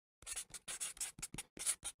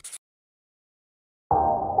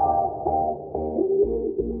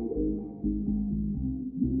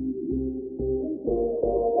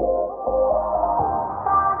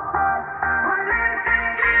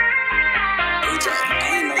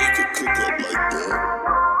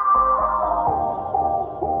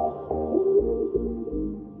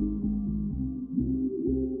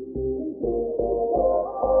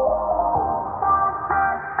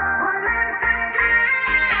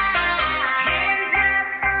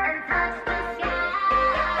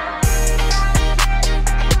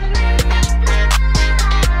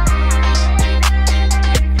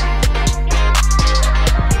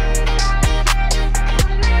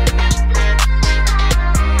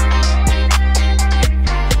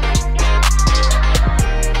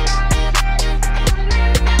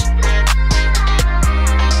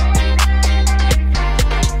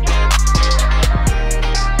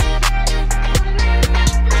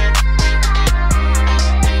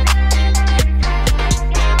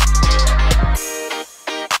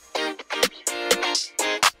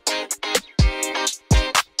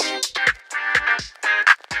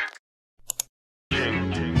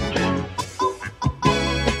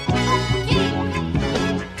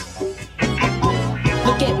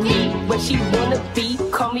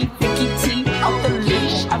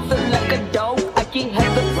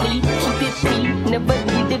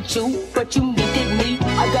needed you, but you needed me.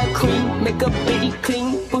 I got cream, make a bitty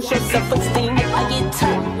clean, boost your self-esteem. I get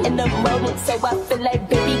tight in the morning, so I feel like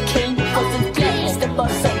baby king. Wasn't flat, step on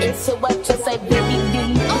something, so I just like baby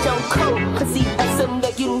D. Don't cold, pussy awesome,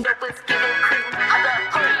 like you know it's giving cream. I got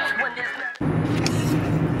hope when it's not.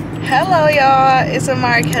 Hello y'all, it's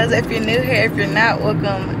Amari Cuz. If you're new here, if you're not,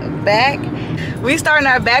 welcome back. We starting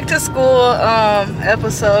our back to school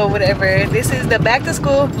episode, whatever. This is the back to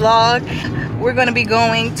school vlog. We're gonna be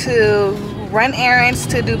going to run errands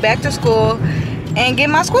to do back to school and get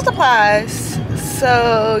my school supplies.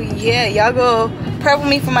 So yeah, y'all go prep with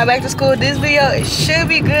me for my back to school. This video, it should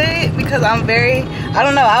be good because I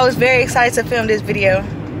was very excited to film this video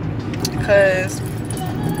because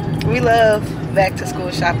we love back to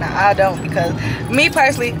school shopping. I don't, because me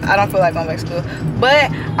personally, I don't feel like going back to school.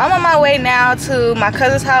 But I'm on my way now to my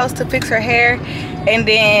cousin's house to fix her hair, and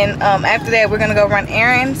then after that we're gonna go run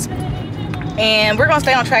errands, and we're gonna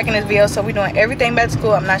stay on track in this video. So we're doing everything back to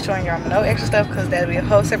school. I'm not showing y'all no extra stuff because that'll be a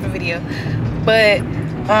whole separate video. But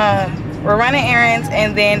we're running errands,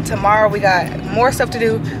 and then tomorrow we got more stuff to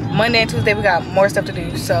do. Monday and Tuesday we got more stuff to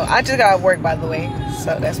do. So I just got work, by the way,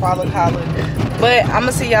 so that's why I look how I look. But I'm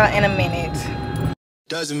gonna see y'all in a minute.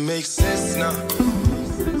 Doesn't make sense now.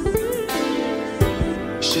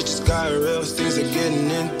 Shit just got real, things are getting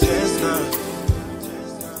intense now.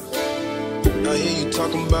 I hear you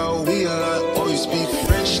talking about we a lot, or you speak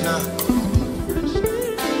French now.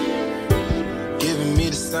 Giving me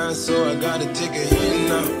the sign, so I gotta take a hint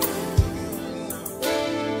now.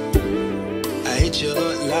 I hit you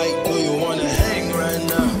up like, do you wanna hang right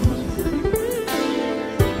now?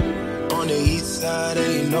 On the east side,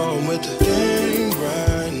 and you know I'm with the gang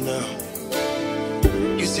right now.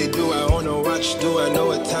 You say, do I own a watch? Do I know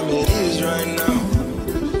what time it is right now?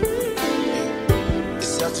 Yeah.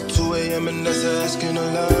 It's after 2 a.m. and that's asking a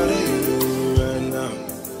lot of you right now.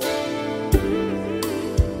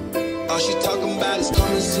 All she talking about is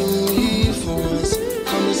come and see me for once.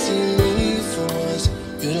 Come and see me for once.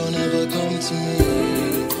 You don't ever come to me.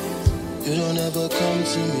 You don't ever come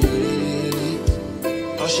to me.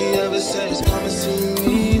 All she ever says is come and see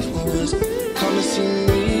me for once. Come and see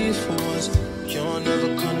me for once. You don't ever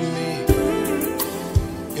come to me.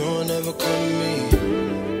 You don't ever come to me.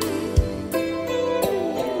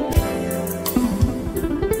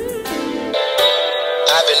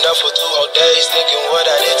 I've been up for 2 whole days thinking what I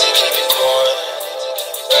did to keep it going.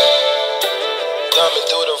 Thumbing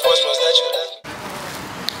through the voicemails that you left.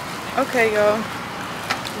 Okay y'all,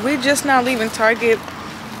 we just now leaving Target.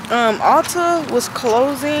 Ulta was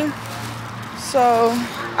closing, so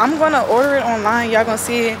I'm gonna order it online. Y'all gonna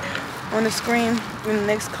see it on the screen in the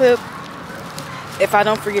next clip if I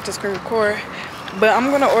don't forget to screen record. But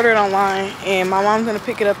I'm gonna order it online, and my mom's gonna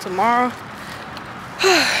pick it up tomorrow.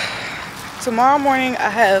 Tomorrow morning I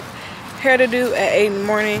have hair to do at 8 in the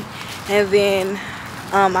morning, and then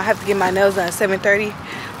I have to get my nails done at 7:30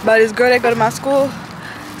 by this girl that go to my school.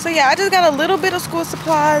 So yeah, I just got a little bit of school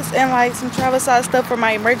supplies and like some travel size stuff for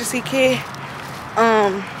my emergency kit.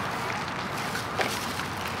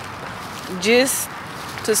 Just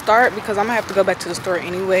to start, because I'm gonna have to go back to the store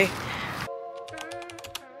anyway.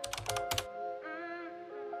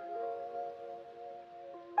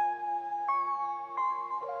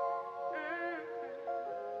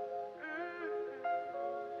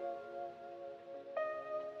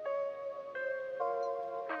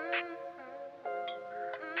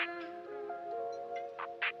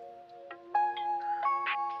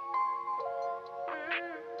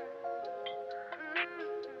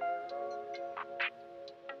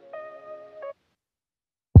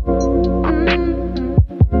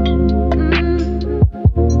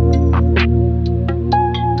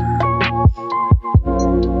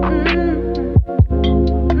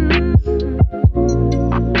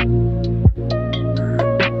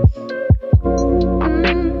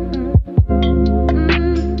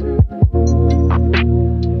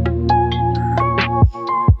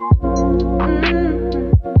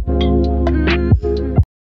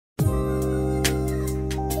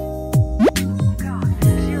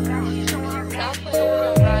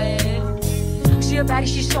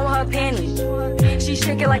 She showing her panties. She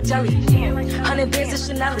shaking like jelly. 100 bands of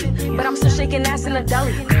Chanel, but I'm still shaking ass in the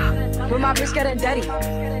deli. With my bitch getting dirty.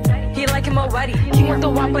 He like him already. He want the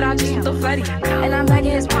walk, but I just want the Freddy. And I'm back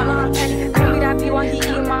in his partner, I'm petty. Call me that B while he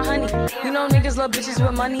eating my honey. You know niggas love bitches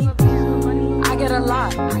with money. I get a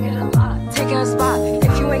lot. Taking a spot.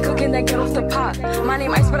 If you ain't cooking, then get off the pot. My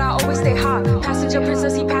name Ice, but I always stay hot. Passenger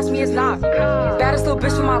princess, he passed me his knock. Baddest little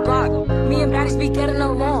bitch from my block. Me and Baddest be getting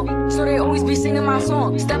along. So so they always be singing my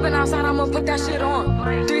song. Stepping outside, I'ma put that shit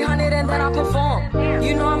on. 300 and then I perform.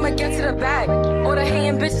 You know I'ma get to the bag. All the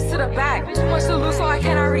hating bitches to the back. Too much to lose, so I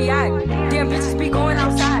cannot react. Damn bitches be going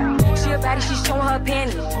outside. She a baddie, she showing her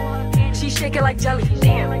panties. She shake it like jelly.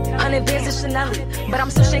 Damn, 100 bands of Chanel, but I'm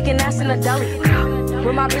still shaking ass in the deli.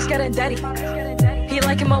 With my bitch getting dirty. He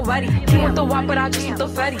like him already. He want the wop, but I just want the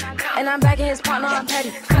fetty. And I'm back in his partner, I'm petty.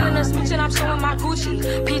 Feeling a smooch and I'm showing my Gucci.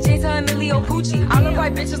 PJ to Emilio Pucci. I look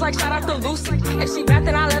like bitches like shout out to Lucy. If she bad,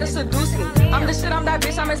 then I let her seduce me. I'm the shit, I'm that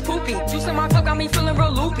bitch, I'm his poopy. Juice in my cup got me feeling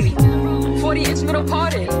real loopy. 40-inch middle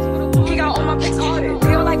parted. He got all my pics harder.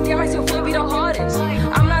 They all like, damn, I still feel be the hardest.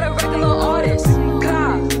 I'm not a regular artist.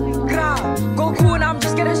 Gra, go cool and I'm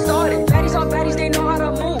just getting started. Baddies on baddies, they know how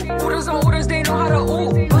to move. Orders on orders, they know how to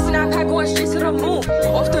ooh. Bustin' that pack going straight to the moon.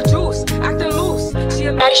 Off the juice, acting loose. She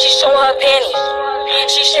a baddie, she showing her panties.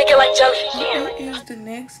 She shake it like jelly. It is the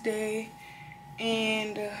next day,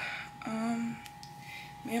 and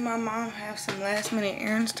me and my mom have some last minute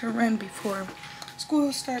errands to run before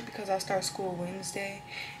school starts, because I start school Wednesday.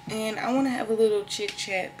 And I want to have a little chit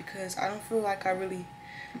chat because I don't feel like I really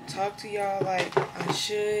talk to y'all like I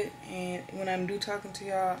should, and when I'm talking to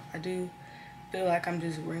y'all, I do feel like I'm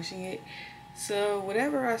just rushing it. So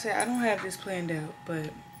whatever I say, I don't have this planned out, but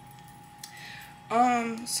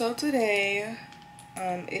so today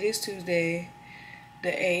it is Tuesday the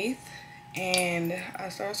 8th, and I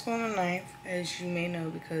start school on the 9th, as you may know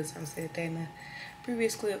because I said that in the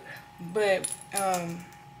previous clip. But I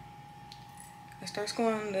start school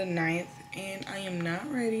on the 9th, and I am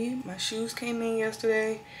not ready. My shoes came in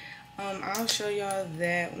yesterday. I'll show y'all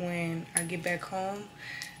that when I get back home,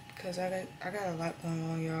 because I got a lot going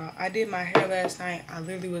on, y'all. I did my hair last night. I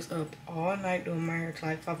literally was up all night doing my hair till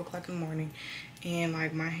like 5 o'clock in the morning, and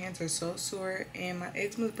like my hands are so sore, and my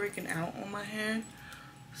eczema's breaking out on my hand,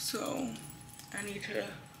 so I need to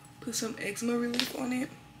put some eczema relief on it.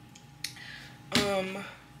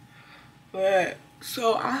 But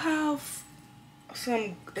so I have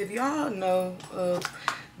some, if y'all know of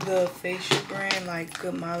the facial brand like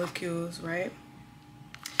Good Molecules, right?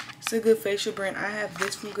 It's a good facial brand. I have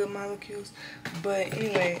this from Good Molecules, but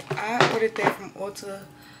anyway, I ordered that from Ulta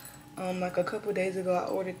like a couple days ago. I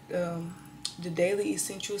ordered the Daily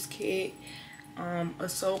Essentials kit, a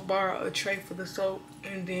soap bar, a tray for the soap,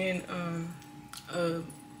 and then a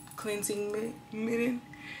cleansing mitten.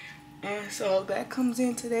 And so that comes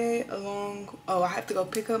in today along. Oh, I have to go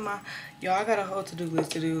pick up my, y'all, I got a whole to-do list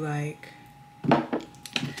to do. Like, I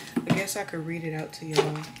guess I could read it out to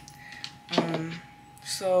y'all.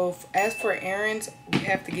 So as for errands, we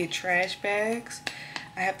have to get trash bags.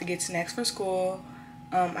 I have to get snacks for school.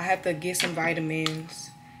 I have to get some vitamins,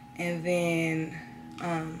 and then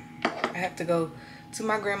I have to go to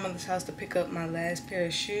my grandmother's house to pick up my last pair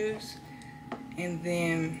of shoes. And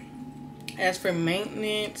then as for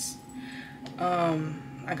maintenance,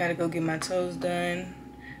 I gotta go get my toes done,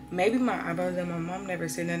 maybe my eyebrows done. My mom never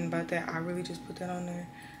said nothing about that. I really just put that on there,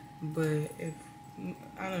 but if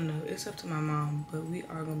I don't know, it's up to my mom. But we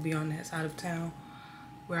are gonna be on that side of town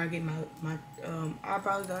where I get my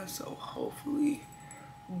eyebrows done, so hopefully.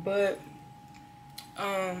 But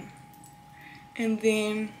and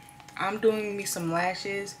then I'm doing me some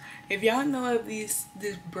lashes. If y'all know of this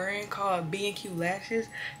brand called B&Q lashes,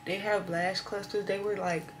 they have lash clusters. They were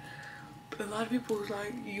like, a lot of people was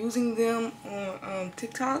like using them on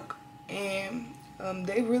TikTok, and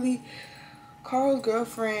they really, Carl's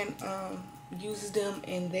girlfriend uses them,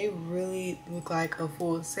 and they really look like a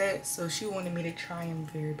full set, so she wanted me to try them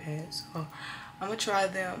very bad. So I'm gonna try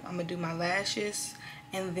them. I'm gonna do my lashes,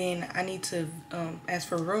 and then I need to as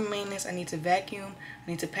for room maintenance, I need to vacuum, I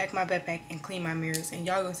need to pack my backpack and clean my mirrors. And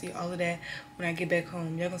y'all gonna see all of that when I get back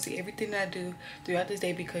home. Y'all gonna see everything that I do throughout this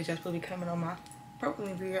day, because y'all supposed to be coming on my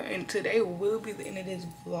probably video, and today will be the end of this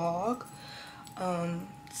vlog.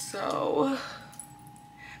 So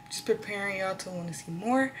just preparing y'all to want to see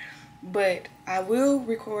more. But I will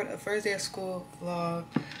record a first day of school vlog,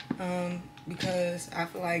 because I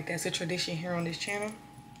feel like that's a tradition here on this channel.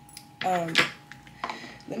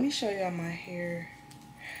 Let me show y'all my hair.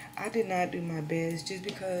 I did not do my best, just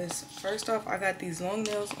because first off, I got these long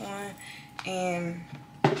nails on, and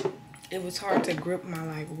it was hard to grip my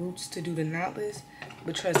like roots to do the knotless.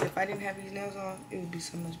 But trust, if I didn't have these nails on, it would be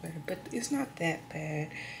so much better. But it's not that bad.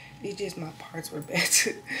 It's just my parts were bad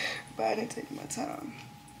too. But I didn't take my time.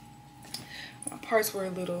 My parts were a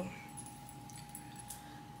little,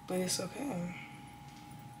 but it's okay.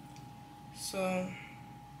 So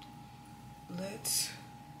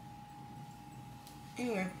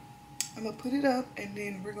anyway, I'm gonna put it up, and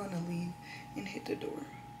then we're gonna leave and hit the door.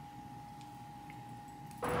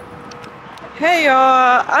 Hey y'all,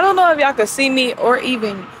 I don't know if y'all can see me or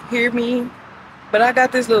even hear me, but I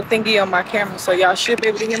got this little thingy on my camera, so y'all should be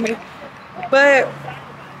able to hear me. But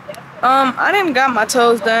I didn't got my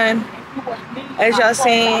toes done, as y'all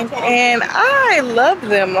seen, and I love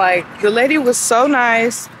them. Like, the lady was so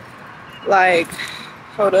nice. Like,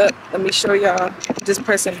 hold up, let me show y'all this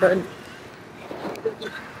pressing button.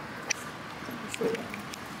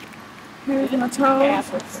 Here's my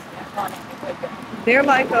toes. They're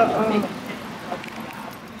like a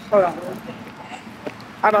hold on.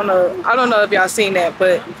 I don't know if y'all seen that,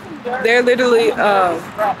 but they're literally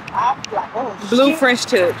blue French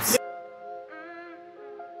tips.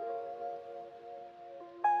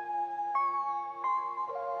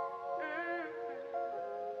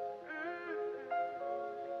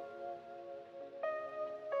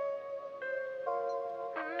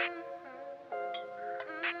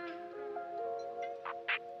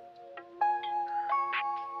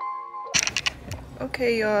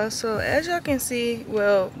 Okay y'all, so as y'all can see,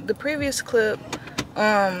 well, the previous clip,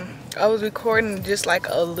 I was recording just like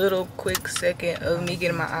a little quick second of me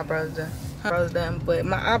getting my eyebrows done. But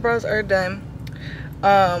my eyebrows are done.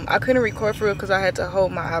 I couldn't record for real because I had to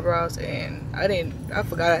hold my eyebrows, and I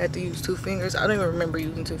forgot I had to use 2 fingers. I don't even remember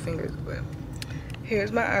using 2 fingers, but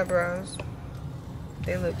here's my eyebrows.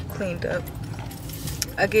 They look cleaned up.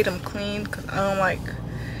 I get them clean because I don't like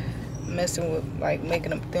messing with like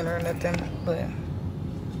making them thinner or nothing, but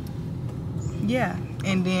yeah.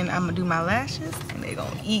 And then I'm gonna do my lashes, and they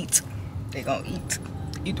gonna eat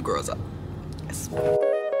the girls up. Yes.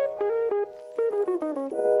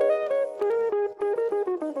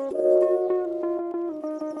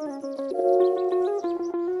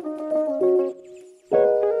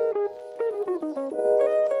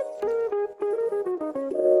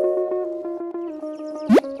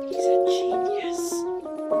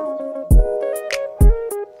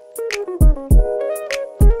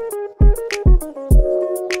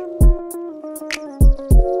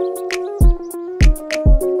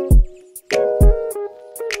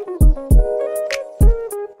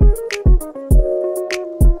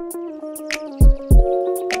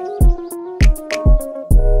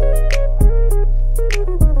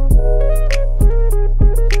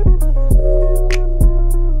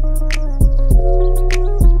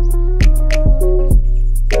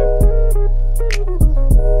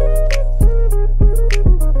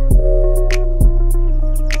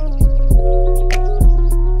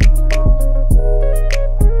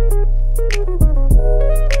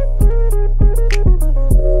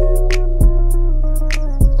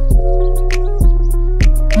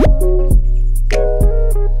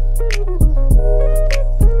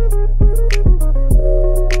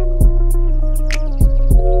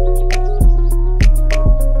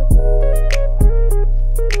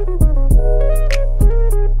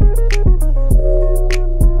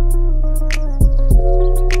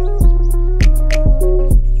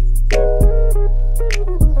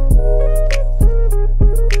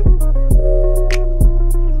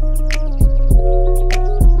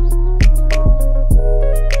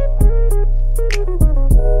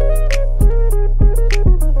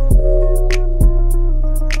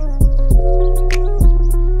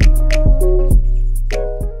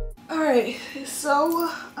 So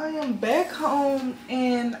I am back home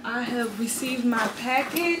and I have received my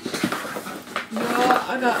package. Y'all,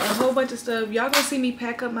 I got a whole bunch of stuff. Y'all gonna see me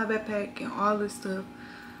pack up my backpack and all this stuff.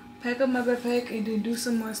 Pack up my backpack and then do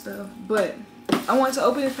some more stuff. But I want to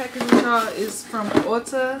open this package with y'all. It's from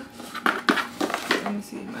Ulta. Let me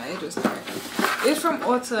see my address card. It's from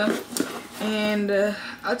Ulta, and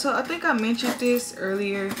I think I mentioned this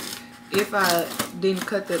earlier. If I didn't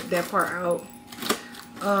cut that part out,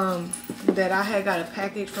 that I had got a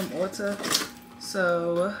package from Ulta.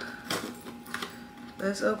 So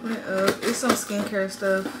let's open it up. It's some skincare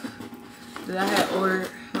stuff that I had ordered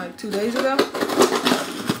like 2 days ago.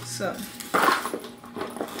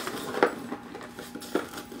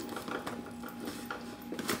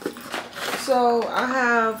 So I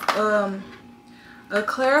have a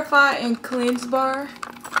clarify and cleanse bar.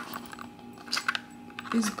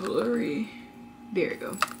 It's blurry. There you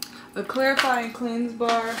go. A clarify and cleanse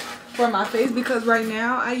bar for my face, because right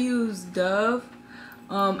now I use Dove.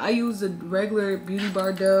 I use the regular beauty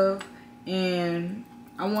bar Dove, and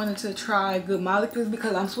I wanted to try Good Molecules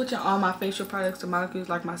because I'm switching all my facial products to Molecules,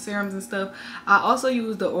 like my serums and stuff. I also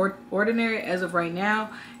use the Ordinary as of right now,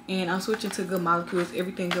 and I'm switching to Good Molecules,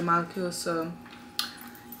 everything Good Molecules. So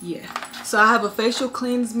yeah, so I have a facial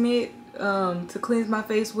cleanse mitt to cleanse my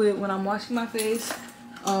face with when I'm washing my face.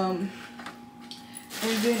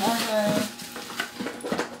 And then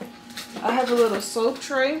I have a little soap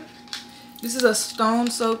tray This is a stone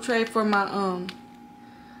soap tray for my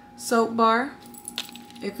soap bar.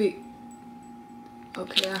 Okay,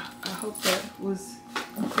 I hope that was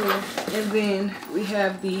clear. And then we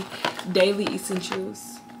have the daily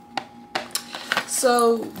essentials.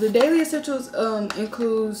 So the daily essentials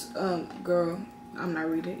includes girl, I'm not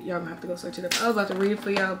reading it. Y'all gonna have to go search it up. I was about to read it for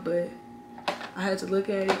y'all, but I had to look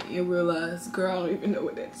at it and realize, girl, I don't even know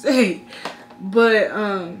what that say. But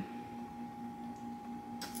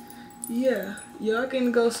yeah, y'all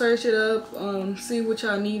can go search it up, see what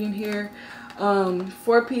y'all need in here.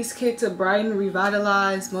 4-piece kit to brighten,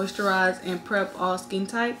 revitalize, moisturize, and prep all skin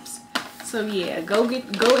types. So yeah, go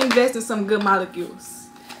invest in some good molecules.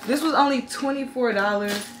 This was only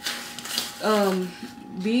 $24.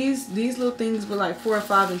 These little things were like $4,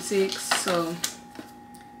 $5, and $6. So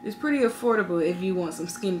it's pretty affordable if you want some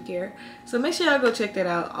skincare. So make sure y'all go check that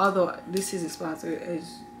out. Although this isn't sponsored,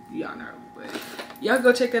 as y'all know, but y'all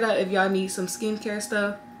go check that out if y'all need some skincare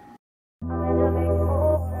stuff.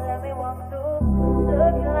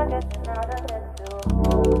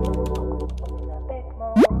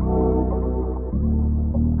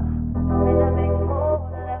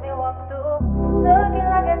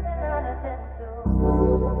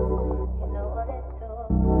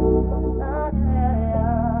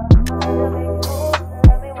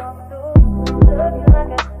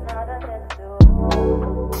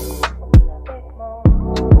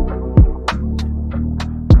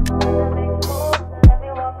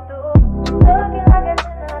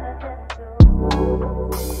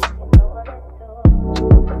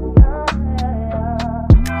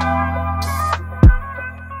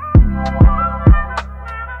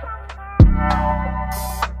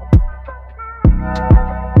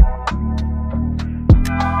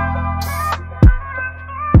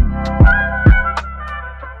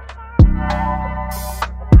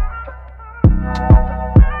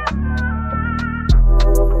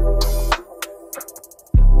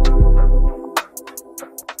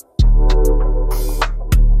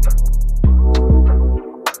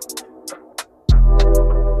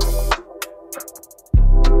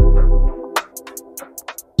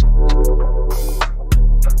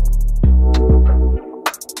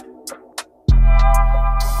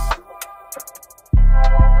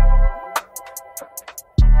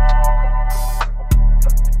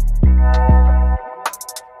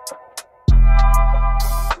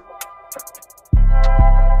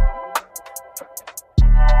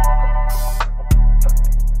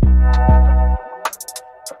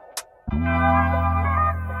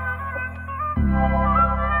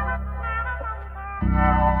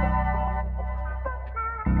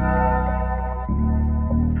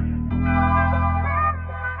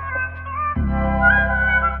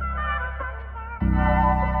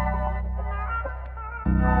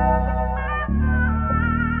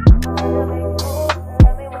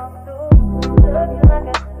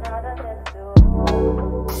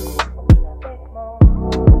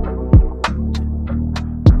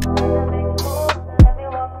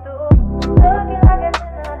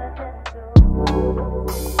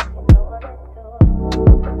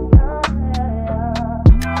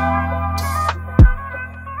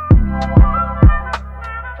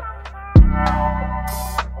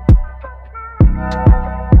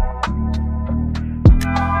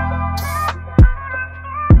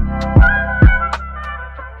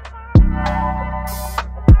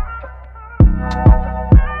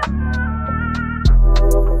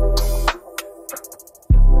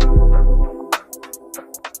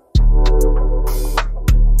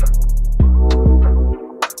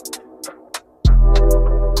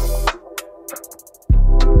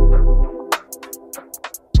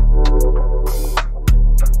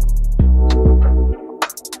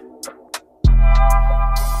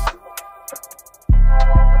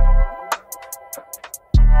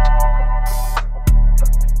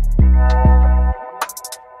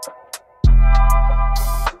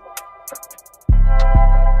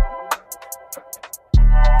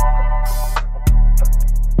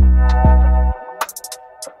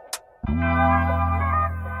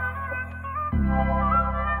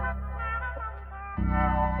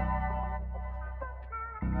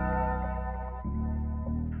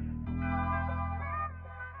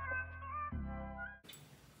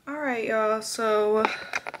 Alright, y'all, so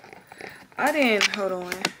hold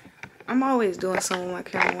on. I'm always doing something with my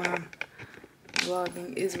camera when I'm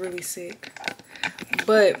vlogging. It's really sick.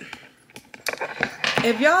 But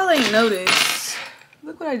if y'all ain't noticed,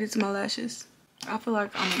 look what I did to my lashes. I feel like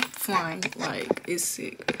I'm flying, like it's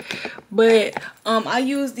sick. But I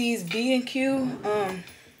use these B&Q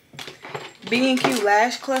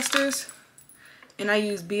lash clusters, and I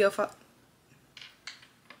use BF.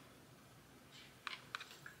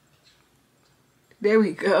 There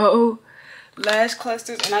we go. Lash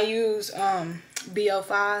clusters, and I use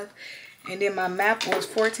BO5, and then my map was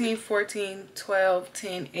 14, 14, 12,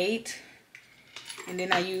 10, 8, and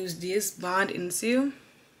then I use this Bond and Seal.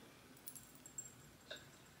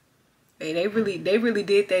 Hey, they really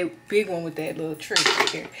did that big one with that little trick right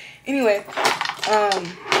here. Anyway,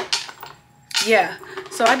 yeah,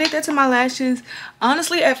 so I did that to my lashes.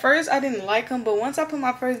 Honestly, at first I didn't like them, but once I put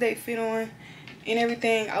my first date fit on and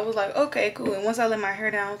everything, I was like, okay, cool. And once I let my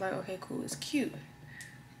hair down, I was like, okay, cool, it's cute.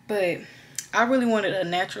 But I really wanted a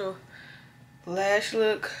natural lash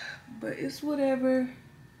look, but it's whatever.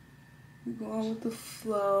 We're going with the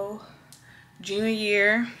flow. Junior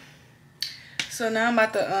year. So now I'm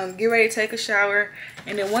about to get ready to take a shower,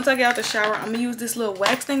 and then once I get out the shower, I'm gonna use this little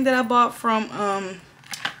wax thing that I bought from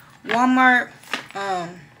Walmart.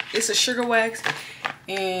 It's a sugar wax,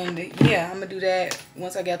 and yeah, I'm gonna do that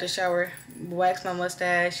once I get out the shower. Wax my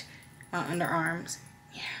mustache, my underarms.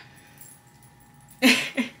 Yeah.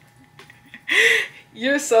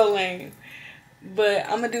 You're so lame. But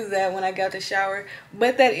I'm gonna do that when I get out the shower.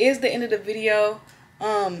 But that is the end of the video.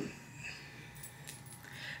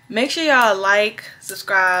 Make sure y'all like,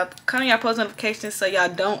 subscribe, turn on y'all post notifications so y'all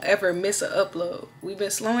don't ever miss an upload. We've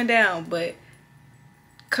been slowing down, but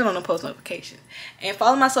cut on the post notification. And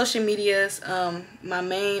follow my social medias. My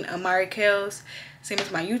main, Amari Kels, same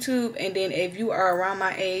as my YouTube. And then if you are around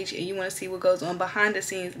my age and you want to see what goes on behind the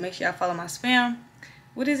scenes, make sure y'all follow my spam.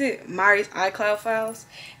 What is it? Mari's iCloud files.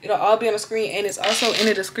 It'll all be on the screen, and it's also in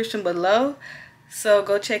the description below. So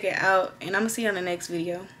go check it out, and I'm gonna see you on the next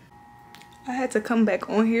video. I had to come back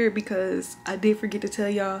on here because I did forget to tell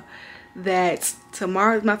y'all that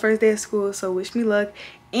tomorrow is my first day of school, so wish me luck.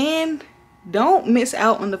 And don't miss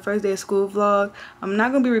out on the first day of school vlog. I'm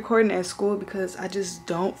not gonna be recording at school because I just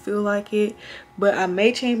don't feel like it, but I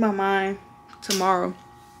may change my mind tomorrow.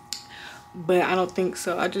 But I don't think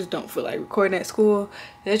so. I just don't feel like recording at school.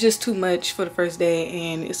 That's just too much for the first day,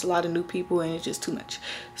 and it's a lot of new people, and it's just too much.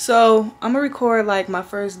 So I'm gonna record like my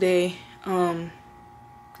first day,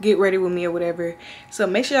 get ready with me or whatever. So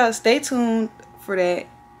make sure y'all stay tuned for that.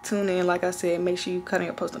 Tune in, like I said. Make sure you cut on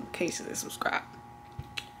your post notifications and subscribe.